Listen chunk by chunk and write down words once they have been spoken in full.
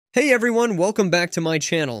Hey everyone, welcome back to my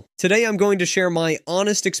channel. Today I'm going to share my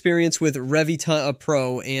honest experience with Revitaa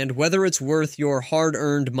Pro and whether it's worth your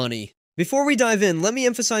hard-earned money. Before we dive in, let me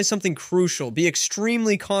emphasize something crucial. Be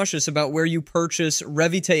extremely cautious about where you purchase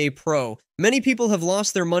Revitaa Pro. Many people have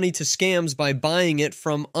lost their money to scams by buying it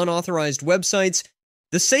from unauthorized websites.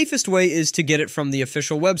 The safest way is to get it from the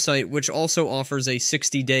official website, which also offers a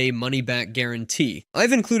 60-day money-back guarantee.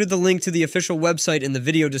 I've included the link to the official website in the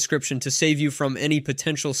video description to save you from any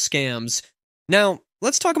potential scams. Now,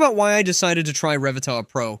 let's talk about why I decided to try Revitaa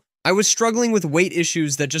Pro. I was struggling with weight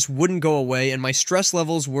issues that just wouldn't go away, and my stress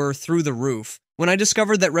levels were through the roof. When I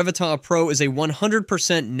discovered that Revitaa Pro is a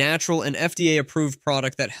 100% natural and FDA-approved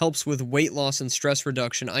product that helps with weight loss and stress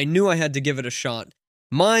reduction, I knew I had to give it a shot.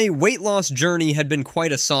 My weight loss journey had been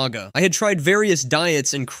quite a saga. I had tried various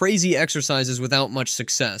diets and crazy exercises without much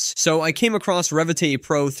success. So I came across Revitaa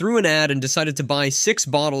Pro through an ad and decided to buy 6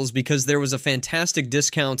 bottles because there was a fantastic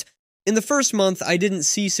discount. In the first month, I didn't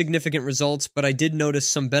see significant results, but I did notice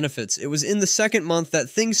some benefits. It was in the second month that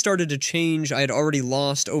things started to change. I had already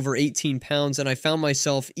lost over 18 pounds and I found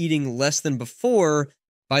myself eating less than before.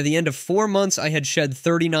 By the end of 4 months, I had shed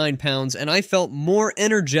 39 pounds, and I felt more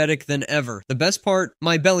energetic than ever. The best part,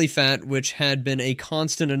 my belly fat, which had been a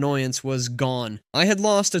constant annoyance, was gone. I had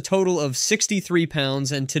lost a total of 63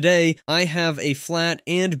 pounds, and today, I have a flat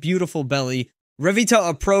and beautiful belly.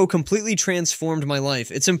 Revitaa Pro completely transformed my life.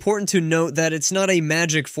 It's important to note that it's not a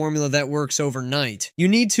magic formula that works overnight. You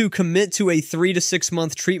need to commit to a 3 to 6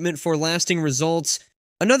 month treatment for lasting results.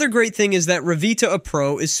 Another great thing is that Revitaa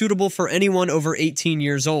Pro is suitable for anyone over 18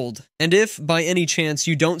 years old. And if, by any chance,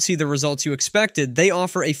 you don't see the results you expected, they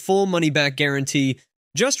offer a full money-back guarantee.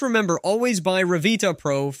 Just remember, always buy Revitaa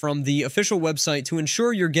Pro from the official website to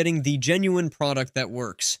ensure you're getting the genuine product that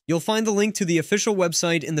works. You'll find the link to the official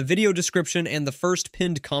website in the video description and the first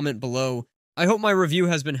pinned comment below. I hope my review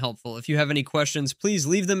has been helpful. If you have any questions, please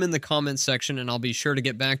leave them in the comments section and I'll be sure to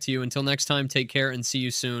get back to you. Until next time, take care and see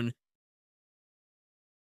you soon.